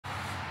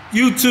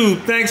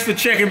YouTube, thanks for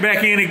checking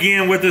back in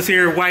again with us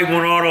here at White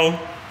One Auto.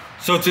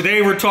 So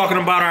today we're talking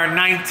about our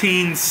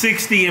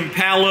 1960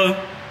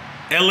 Impala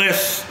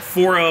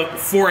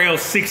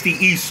LS4L60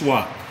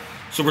 E-swap.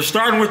 So we're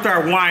starting with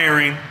our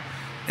wiring,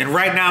 and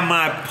right now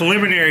my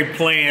preliminary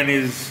plan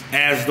is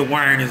as the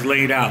wiring is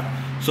laid out.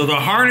 So the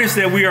harness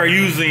that we are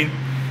using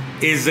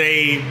is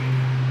a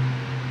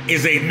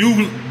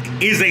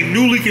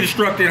newly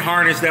constructed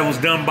harness that was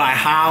done by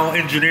Howe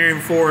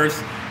Engineering for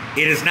us.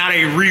 It is not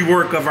a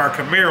rework of our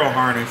Camaro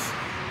harness.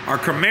 Our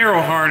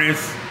Camaro harness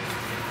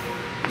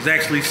is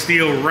actually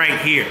still right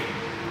here.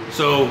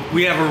 So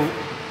we have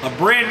a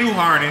brand new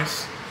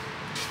harness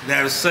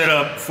that is set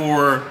up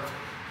for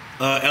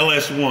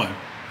LS1.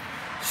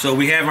 So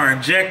we have our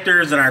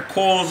injectors and our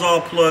coils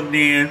all plugged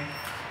in.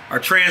 Our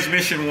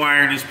transmission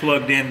wiring is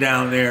plugged in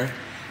down there.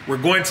 We're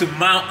going to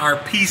mount our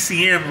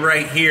PCM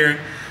right here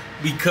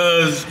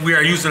because we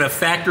are using a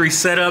factory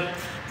setup.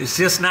 It's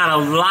just not a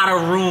lot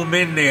of room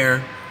in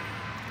there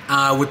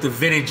with the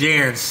vintage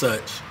air and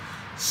such.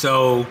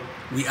 So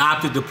we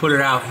opted to put it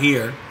out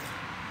here.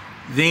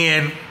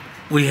 Then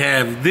we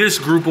have this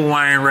group of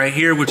wiring right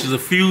here, which is a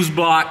fuse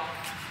block,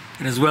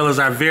 and as well as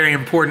our very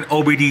important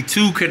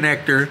OBD2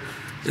 connector,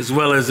 as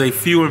well as a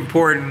few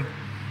important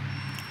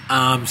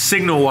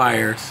signal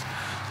wires.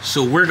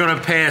 So we're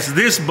gonna pass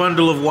this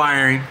bundle of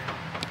wiring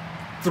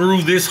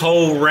through this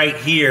hole right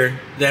here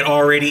that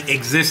already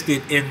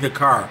existed in the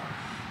car.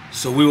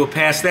 So we will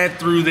pass that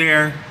through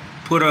there,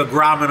 put a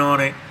grommet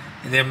on it,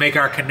 and then make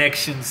our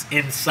connections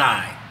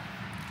inside.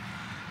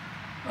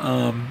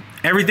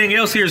 Everything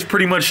else here is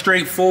pretty much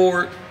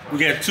straightforward. We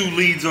got two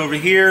leads over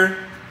here.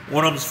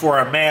 One of them is for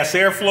our mass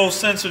airflow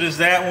sensor, there's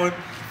that one,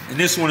 and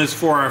this one is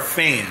for our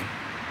fan.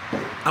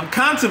 I'm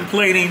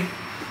contemplating,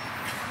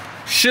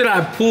 should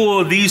I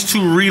pull these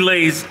two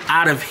relays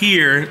out of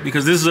here,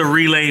 because this is a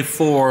relay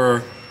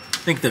for, I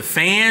think, the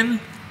fan.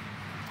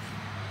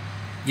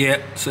 Yeah,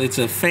 so it's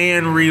a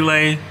fan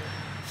relay,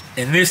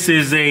 and this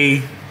is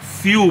a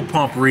fuel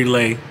pump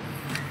relay.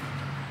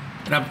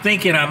 And I'm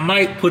thinking I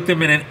might put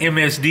them in an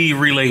MSD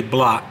relay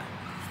block.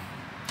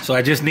 So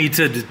I just need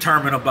to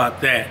determine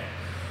about that.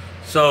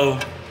 So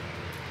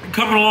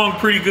coming along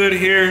pretty good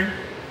here.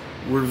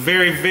 We're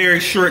very, very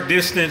short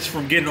distance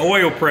from getting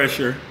oil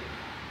pressure.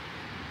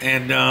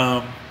 And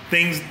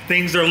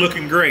things are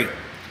looking great.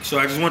 So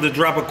I just wanted to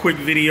drop a quick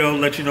video,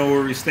 let you know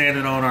where we're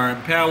standing on our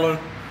Impala.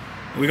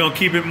 We're gonna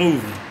keep it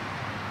moving.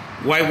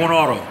 White One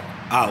Auto,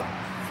 out.